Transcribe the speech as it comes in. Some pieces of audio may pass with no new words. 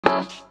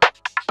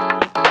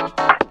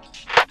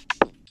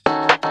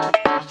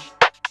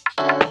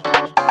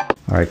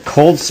All right,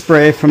 cold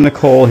spray from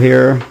Nicole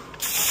here.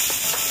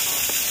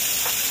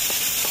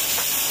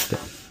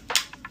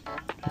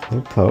 A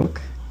little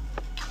poke.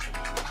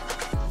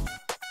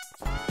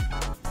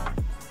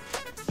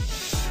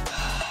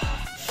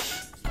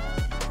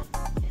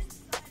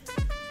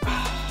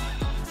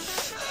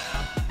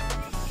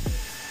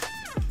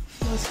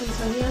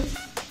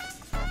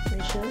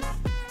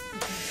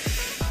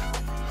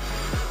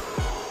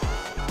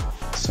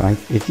 So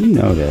if you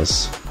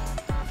notice,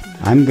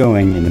 I'm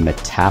going in the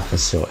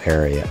metaphyseal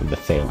area of the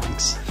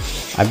phalanx.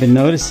 I've been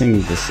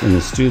noticing this, and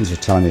the students are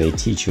telling me they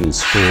teach you in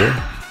school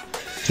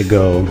to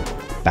go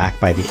back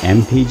by the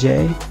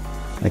MPJ.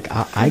 Like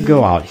I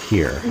go out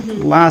here.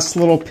 Last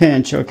little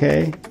pinch,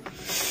 okay?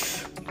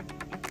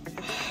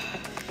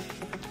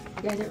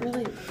 Yeah, I didn't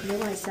really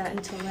realize that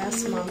until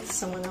last month.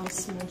 Someone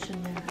else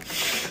mentioned that.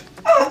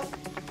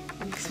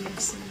 Makes more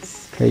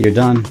sense. Okay, you're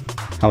done.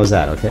 How was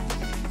that, okay?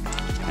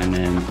 And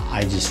then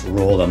I just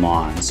roll them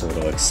on so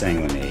it'll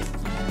exsanguinate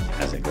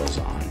as it goes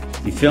on.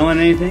 You feeling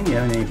anything? You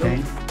having any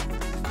pain?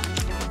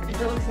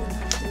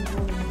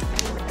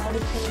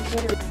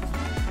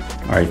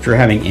 All right, if you're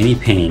having any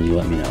pain, you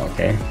let me know,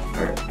 okay?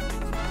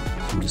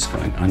 I'm just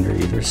going under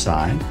either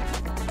side.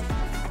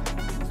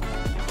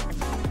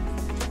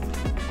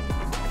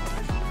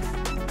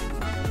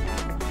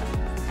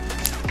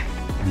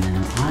 And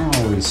then I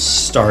always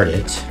start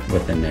it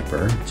with a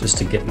nipper just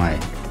to get my,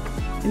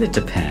 and it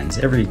depends,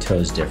 every toe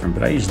is different,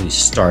 but I usually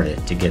start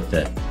it to get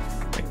the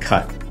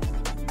cut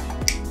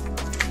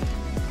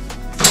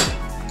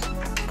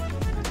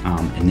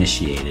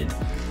initiated.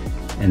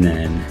 And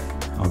then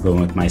I'll go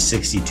in with my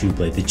 62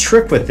 blade. The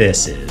trick with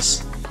this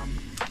is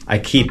I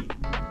keep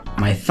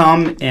my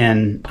thumb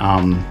and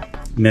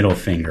middle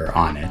finger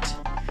on it,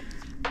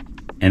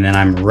 and then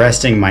I'm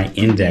resting my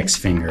index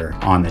finger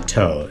on the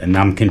toe, and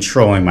I'm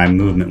controlling my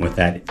movement with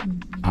that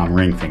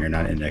ring finger,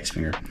 not index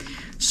finger.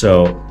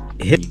 So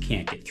you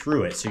can't get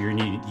through it, so you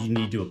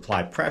need to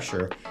apply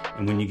pressure,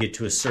 and when you get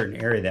to a certain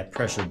area, that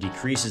pressure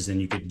decreases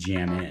and you could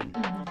jam in.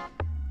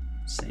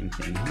 Same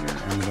thing here.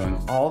 I'm going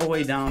all the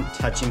way down,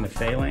 touching the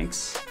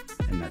phalanx,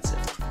 and that's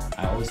it.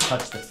 I always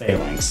touch the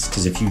phalanx,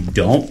 because if you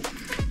don't,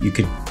 you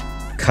could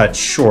cut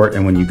short,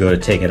 and when you go to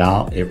take it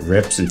out, it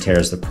rips and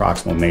tears the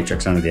proximal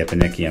matrix under the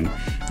eponychium,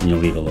 and you'll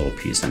leave a little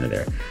piece under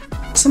there.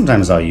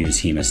 Sometimes I'll use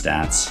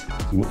hemostats.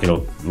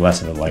 It'll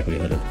less of a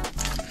likelihood of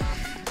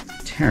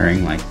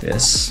tearing like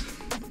this.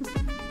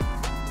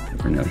 There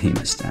were no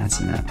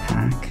hemostats in that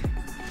pack.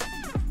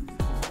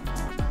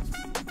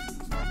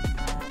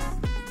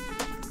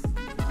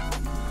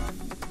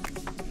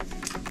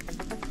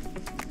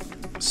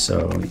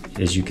 So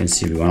as you can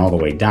see, we went all the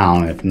way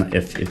down.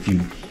 If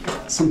you,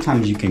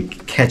 sometimes you can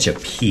catch a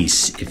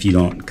piece if you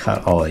don't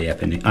cut all the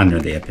under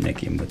the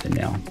eponychium with the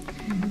nail.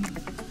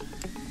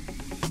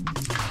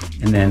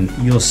 And then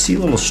you'll see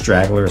little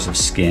stragglers of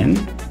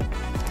skin.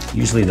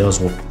 Usually those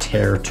will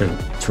tear to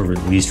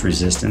release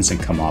resistance and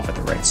come off at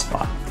the right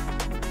spot.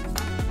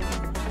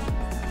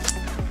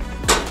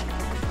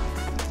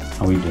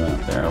 How are we doing up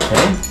there,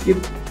 okay? Yep.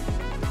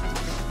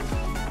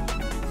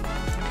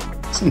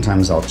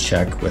 Sometimes I'll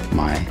check with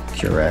my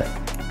curette.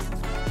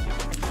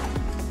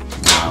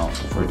 Now,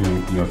 if we're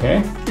doing, you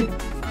okay? Yep.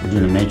 We're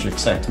doing a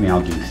matrixectomy,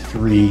 I'll do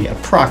 3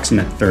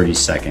 approximate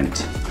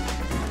 30-second.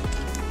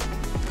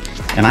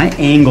 And I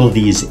angle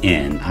these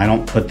in. I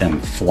don't put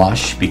them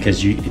flush,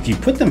 because if you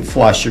put them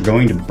flush, you're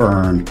going to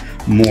burn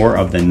more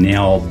of the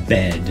nail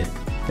bed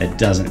that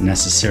doesn't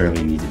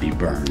necessarily need to be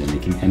burned, and you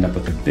can end up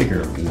with a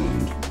bigger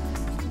wound.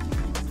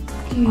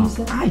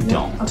 I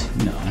don't,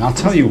 no, and I'll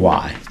tell you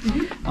why.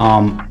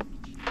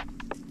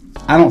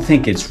 I don't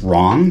think it's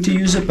wrong to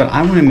use it, but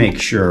I want to make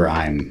sure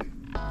I'm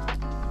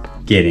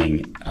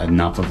getting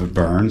enough of a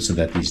burn so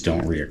that these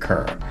don't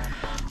reoccur.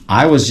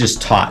 I was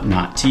just taught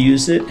not to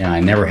use it, and I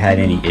never had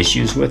any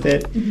issues with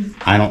it.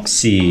 I don't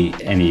see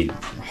any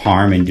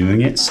harm in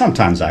doing it.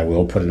 Sometimes I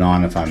will put it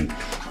on if I'm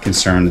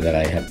concerned that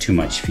I have too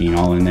much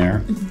phenol in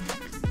there,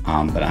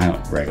 but I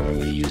don't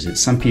regularly use it.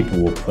 Some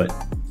people will put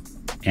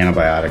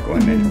antibiotic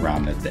ointment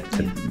around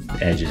the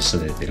edges so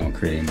that they don't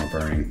create any more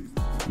burning.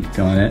 You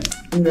feeling it?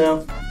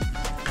 No.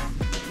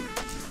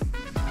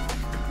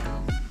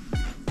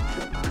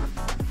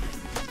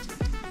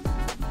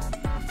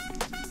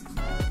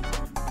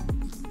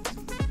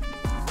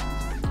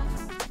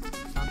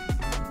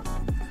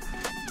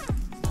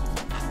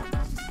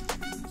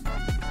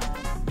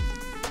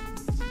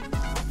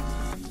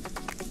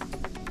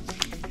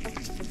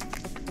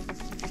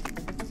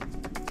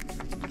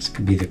 This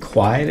could be the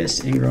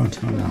quietest ingrown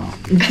toenail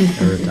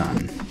ever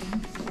done.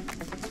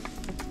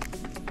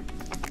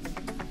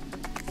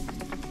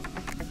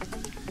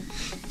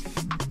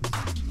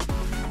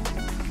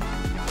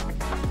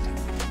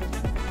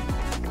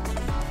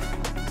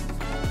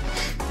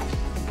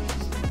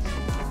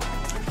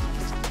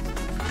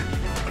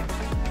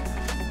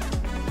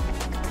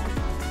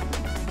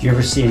 Do you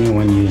ever see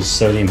anyone use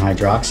sodium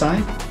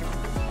hydroxide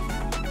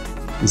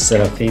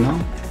instead of phenol?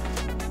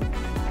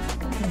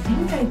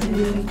 think I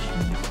did.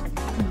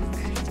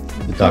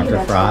 With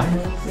Dr. Fry?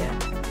 Yeah.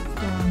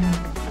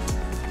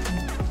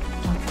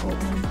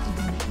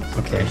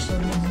 Okay.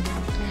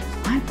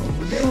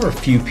 There were a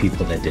few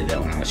people that did that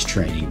when I was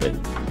training, but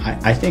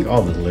I think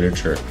all the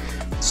literature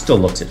still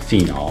looks at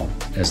phenol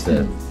as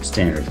the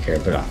standard of care,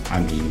 but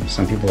I mean,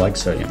 some people like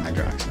sodium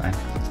hydroxide.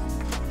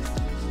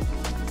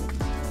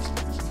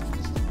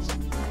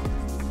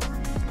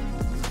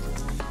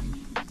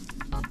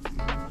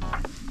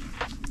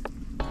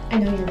 I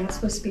know you're not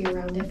supposed to be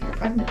around if you're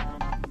pregnant.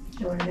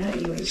 Or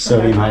not you.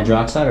 Sodium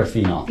hydroxide or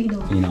phenol?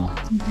 Phenol. Phenol.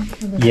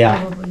 Mm-hmm.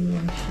 Yeah.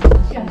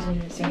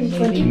 Yeah.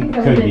 Like you can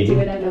go Could ahead be. and do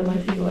it. I know my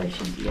people I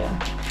should.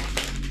 Yeah.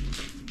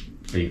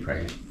 Are you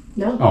pregnant?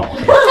 No. Oh,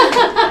 okay.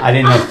 I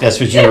didn't know if that's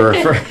what you were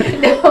referring to.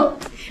 No.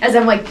 As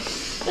I'm like.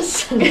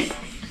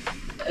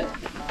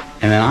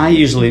 And then I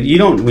usually, you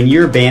don't, when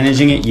you're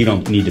bandaging it, you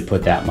don't need to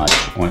put that much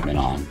ointment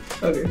on.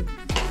 Okay.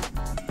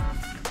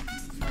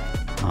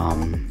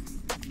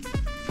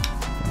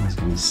 What I was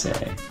going to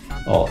say,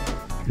 oh,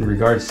 in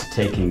regards to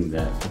taking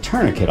the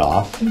tourniquet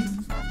off,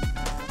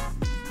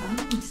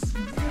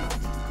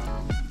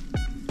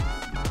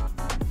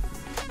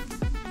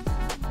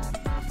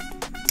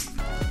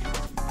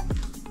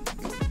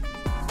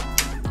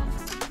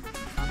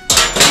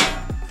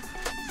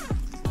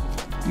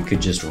 you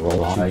could just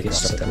roll off and get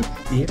stuff in.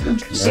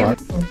 Yeah.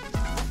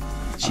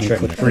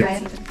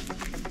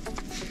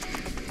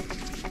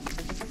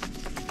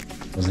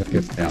 Was it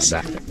good? Down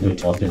back.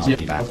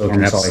 Back.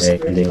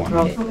 And they want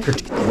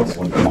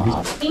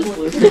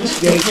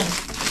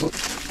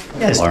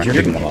Yes, you're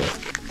getting one.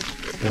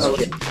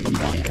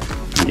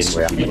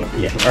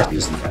 Yeah.